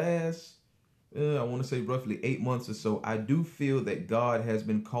 over the last, I want to say roughly 8 months or so, I do feel that God has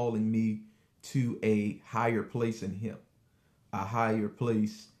been calling me to a higher place in him, a higher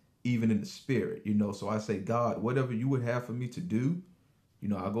place even in the spirit, So I say, God, whatever you would have for me to do,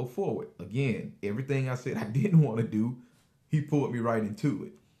 I'll go forward. Again, everything I said I didn't want to do, he pulled me right into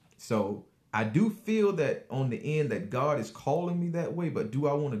it. So I do feel that on the end that God is calling me that way, but do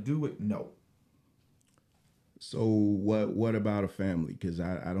I want to do it? No. So what about a family? Because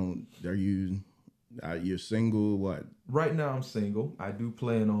I don't. You're single? What? Right now I'm single. I do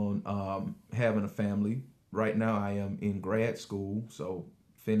plan on having a family. Right now I am in grad school, so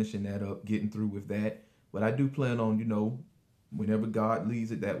finishing that up, getting through with that. But I do plan on, whenever God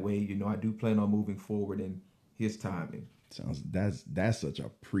leads it that way, I do plan on moving forward in his timing. That's such a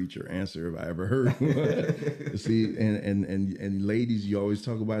preacher answer if I ever heard. See, and ladies, you always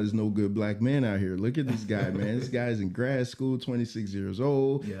talk about there's no good black men out here. Look at this guy, man. This guy's in grad school, 26 years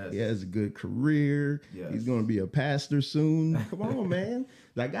old. Yes. He has a good career. Yes. He's going to be a pastor soon. Come on, man.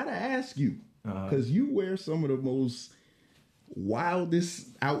 I got to ask you, because you wear some of the most wildest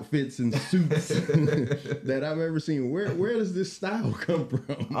outfits and suits that I've ever seen. Where does this style come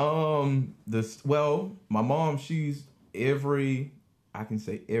from? My mom, she's every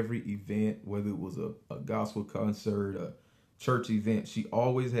event, whether it was a gospel concert, a church event, she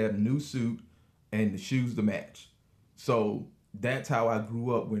always had a new suit and the shoes to match. So that's how I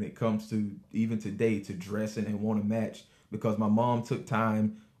grew up when it comes to even today, to dressing and want to match, because my mom took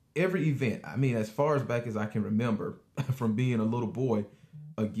time every event. I mean, as far as back as I can remember, from being a little boy,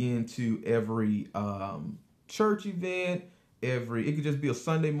 again, to every church event, it could just be a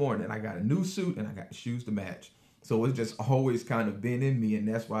Sunday morning, and I got a new suit and I got the shoes to match. So it's just always kind of been in me, and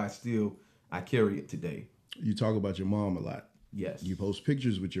that's why I carry it today. You talk about your mom a lot. Yes. You post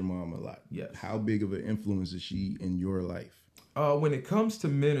pictures with your mom a lot. Yes. How big of an influence is she in your life? When it comes to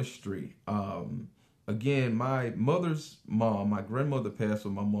ministry, again, my mother's mom, my grandmother passed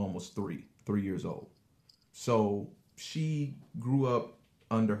when my mom was three years old. So she grew up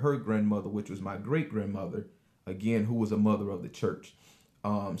under her grandmother, which was my great grandmother, again, who was a mother of the church.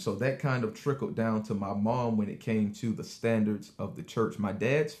 So that kind of trickled down to my mom when it came to the standards of the church. My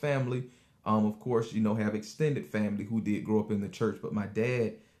dad's family, of course, have extended family who did grow up in the church, but my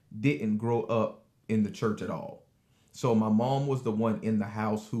dad didn't grow up in the church at all. So my mom was the one in the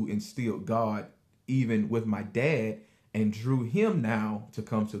house who instilled God even with my dad and drew him now to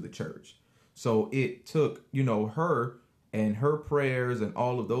come to the church. So it took, her and her prayers and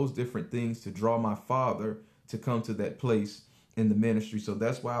all of those different things to draw my father to come to that place in the ministry. So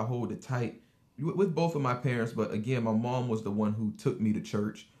that's why I hold it tight with both of my parents. But again, my mom was the one who took me to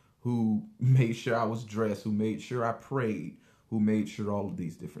church, who made sure I was dressed, who made sure I prayed, who made sure all of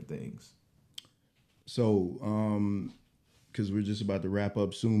these different things. So, because we're just about to wrap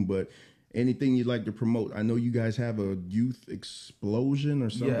up soon, but anything you'd like to promote? I know you guys have a youth explosion or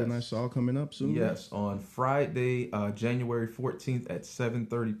something. Yes. I saw coming up soon. Yes, on Friday, January 14th at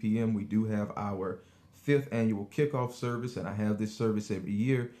 7:30 p.m., we do have our 5th annual kickoff service, and I have this service every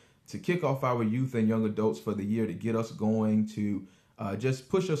year to kick off our youth and young adults for the year, to get us going, to just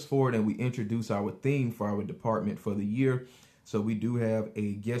push us forward, and we introduce our theme for our department for the year. So we do have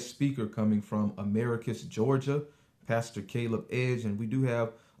a guest speaker coming from Americus, Georgia, Pastor Caleb Edge, and we do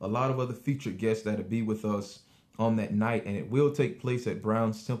have a lot of other featured guests that'll be with us on that night, and it will take place at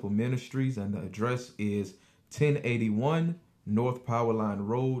Brown's Temple Ministries, and the address is 1081 North Powerline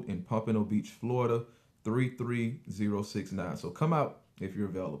Road in Pompano Beach, Florida, 33069. So come out if you're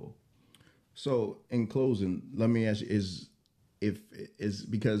available. So in closing, let me ask you,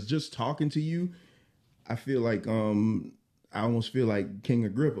 because just talking to you, I feel like I almost feel like King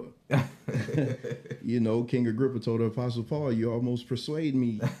Agrippa. King Agrippa told the Apostle Paul, "You almost persuade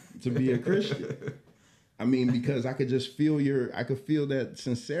me to be a Christian." I mean, because I could just feel that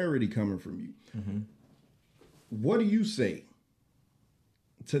sincerity coming from you. Mm-hmm. What do you say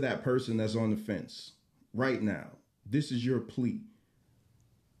to that person that's on the fence right now? This is your plea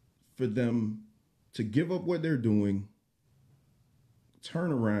for them to give up what they're doing,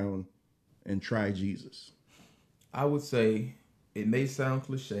 turn around, and try Jesus. I would say, it may sound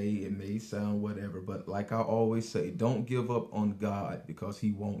cliche, it may sound whatever, but like I always say, don't give up on God, because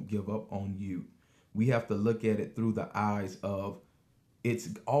he won't give up on you. We have to look at it through the eyes of, it's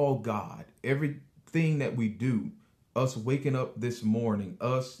all God. Everything that we do, us waking up this morning,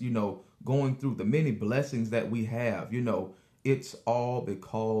 us, going through the many blessings that we have, it's all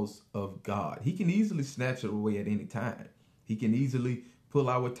because of God. He can easily snatch it away at any time. He can easily pull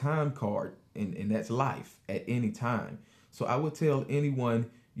our time card, and that's life, at any time. So I would tell anyone,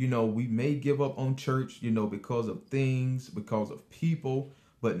 we may give up on church, because of things, because of people,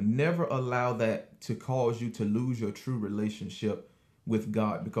 but never allow that to cause you to lose your true relationship with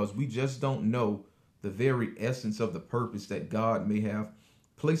God, because we just don't know the very essence of the purpose that God may have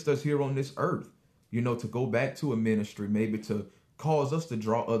placed us here on this earth, to go back to a ministry, maybe to cause us to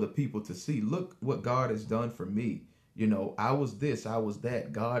draw other people to see, look what God has done for me. I was this, I was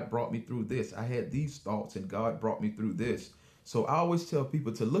that. God brought me through this. I had these thoughts and God brought me through this. So I always tell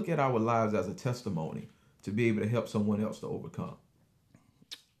people to look at our lives as a testimony to be able to help someone else to overcome.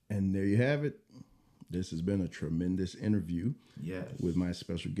 And there you have it. This has been a tremendous interview. Yes. With my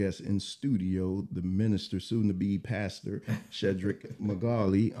special guest in studio, the minister, soon to be pastor, Shedrick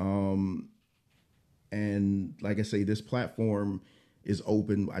Magali. And like I say, this platform is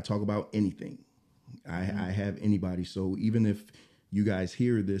open. I talk about anything. I have anybody. So even if you guys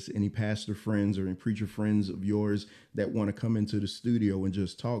hear this, any pastor friends or any preacher friends of yours that want to come into the studio and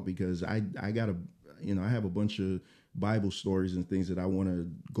just talk, because I have a bunch of Bible stories and things that I want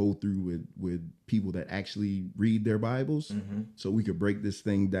to go through with people that actually read their Bibles, so we could break this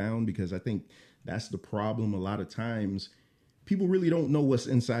thing down, because I think that's the problem. A lot of times people really don't know what's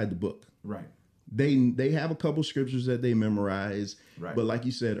inside the book. Right. They have a couple scriptures that they memorize, right, but like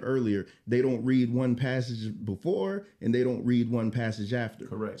you said earlier, they don't read one passage before and they don't read one passage after.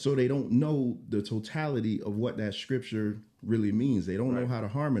 Correct. So they don't know the totality of what that scripture really means. They don't know how to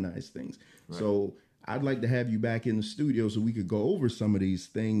harmonize things. Right. So I'd like to have you back in the studio so we could go over some of these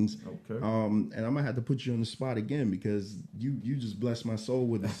things. Okay. And I'm gonna have to put you on the spot again, because you just blessed my soul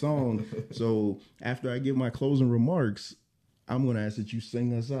with the song. So after I give my closing remarks, I'm gonna ask that you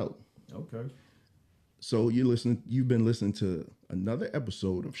sing us out. Okay. So you've been listening to another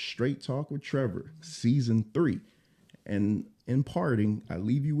episode of Straight Talk with Trevor, Season 3. And in parting, I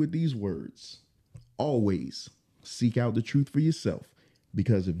leave you with these words. Always seek out the truth for yourself,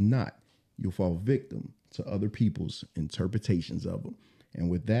 because if not, you'll fall victim to other people's interpretations of them. And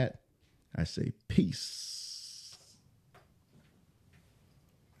with that, I say peace.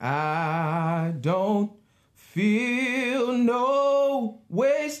 I don't feel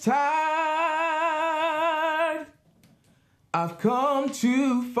waist tired. I've come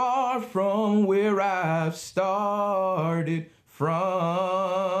too far from where I've started from.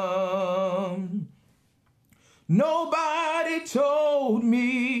 Nobody told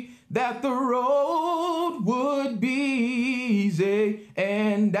me that the road would be easy,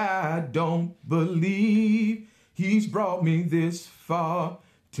 and I don't believe he's brought me this far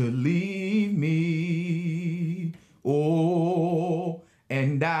to leave me. Oh,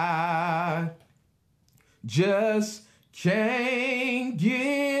 and I just can't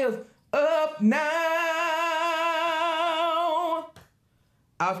give up now.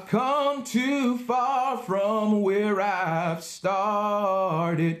 I've come too far from where I've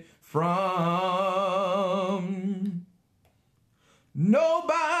started from.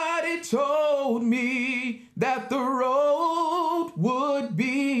 Nobody told me that the road would be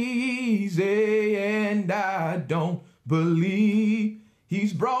easy, and I don't believe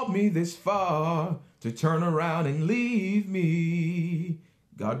he's brought me this far to turn around and leave me.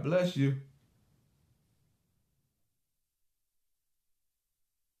 God bless you.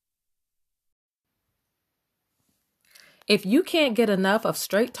 If you can't get enough of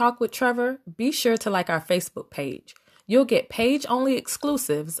Straight Talk with Trevor, be sure to like our Facebook page. You'll get page-only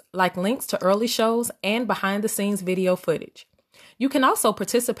exclusives like links to early shows and behind-the-scenes video footage. You can also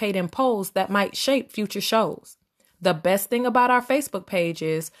participate in polls that might shape future shows. The best thing about our Facebook page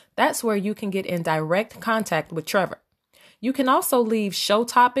is that's where you can get in direct contact with Trevor. You can also leave show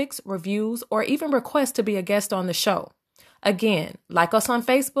topics, reviews, or even request to be a guest on the show. Again, like us on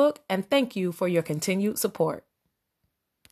Facebook, and thank you for your continued support.